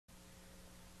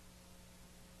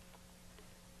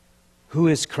Who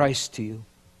is Christ to you?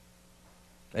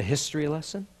 A history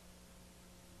lesson?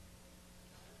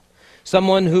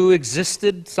 Someone who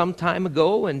existed some time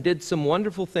ago and did some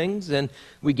wonderful things, and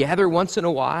we gather once in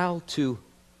a while to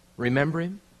remember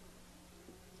him?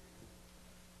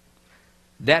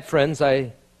 That, friends,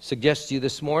 I suggest to you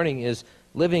this morning, is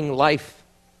living life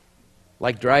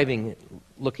like driving,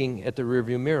 looking at the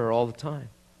rearview mirror all the time.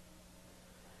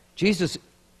 Jesus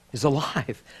is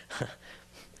alive.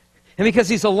 And because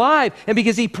he's alive, and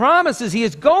because he promises he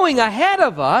is going ahead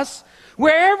of us,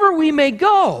 wherever we may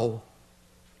go,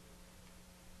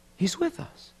 he's with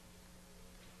us.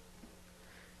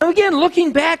 Now again,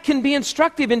 looking back can be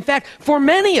instructive. In fact, for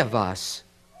many of us,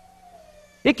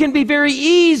 it can be very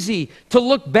easy to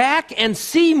look back and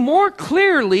see more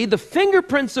clearly the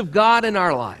fingerprints of God in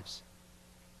our lives.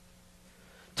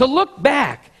 To look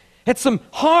back at some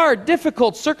hard,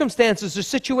 difficult circumstances or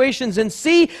situations and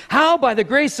see how, by the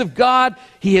grace of God,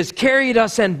 he has carried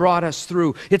us and brought us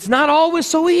through. It's not always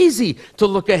so easy to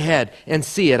look ahead and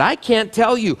see it. I can't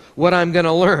tell you what I'm going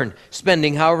to learn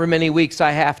spending however many weeks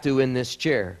I have to in this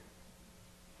chair.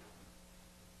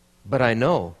 But I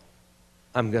know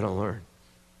I'm going to learn.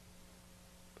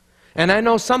 And I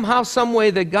know somehow, some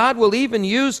way that God will even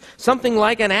use something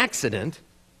like an accident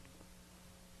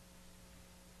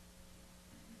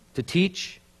to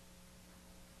teach,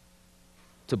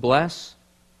 to bless,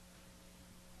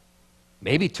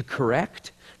 maybe to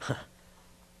correct,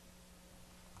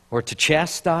 or to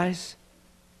chastise,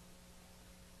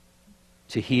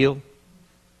 to heal,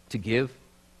 to give.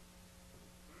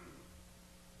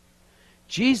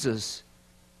 Jesus,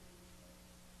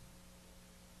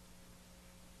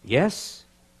 yes,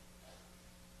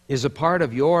 is a part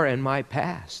of your and my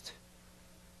past.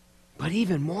 But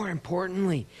even more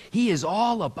importantly, he is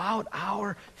all about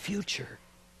our future.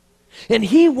 And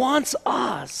he wants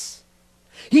us.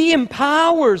 He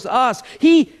empowers us.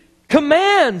 He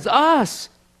commands us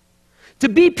to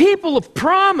be people of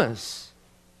promise.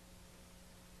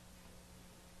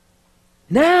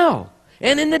 Now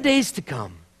and in the days to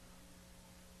come.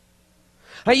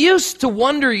 I used to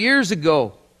wonder years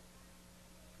ago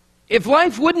if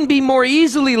life wouldn't be more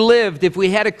easily lived if we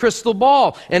had a crystal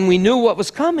ball and we knew what was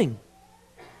coming.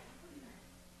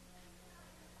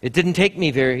 It didn't take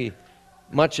me very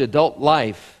much adult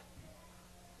life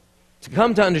to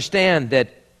come to understand that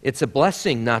it's a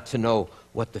blessing not to know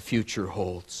what the future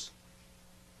holds.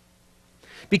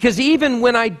 Because even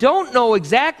when I don't know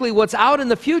exactly what's out in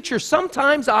the future,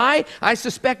 sometimes I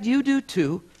suspect you do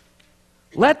too,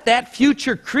 let that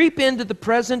future creep into the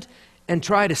present and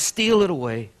try to steal it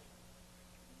away.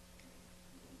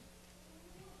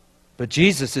 But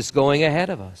Jesus is going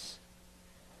ahead of us.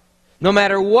 No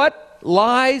matter what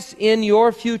lies in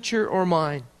your future or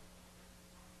mine,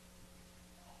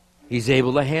 he's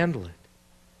able to handle it.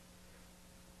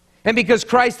 And because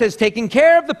Christ has taken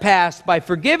care of the past by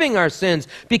forgiving our sins,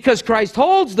 because Christ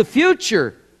holds the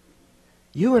future,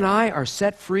 you and I are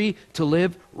set free to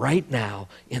live right now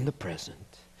in the present,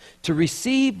 to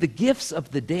receive the gifts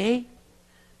of the day,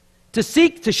 to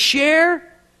seek to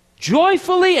share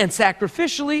joyfully and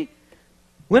sacrificially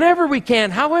whenever we can,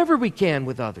 however we can,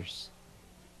 with others,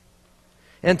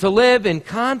 and to live in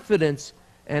confidence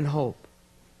and hope.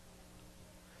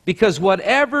 Because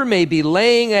whatever may be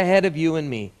laying ahead of you and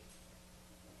me,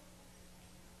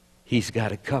 he's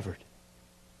got it covered.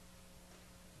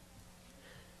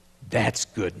 That's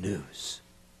good news.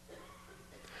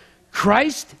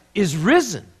 Christ is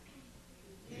risen.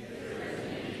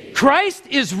 Christ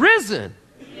is risen.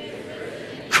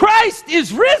 Christ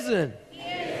is risen.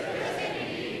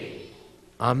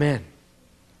 Amen.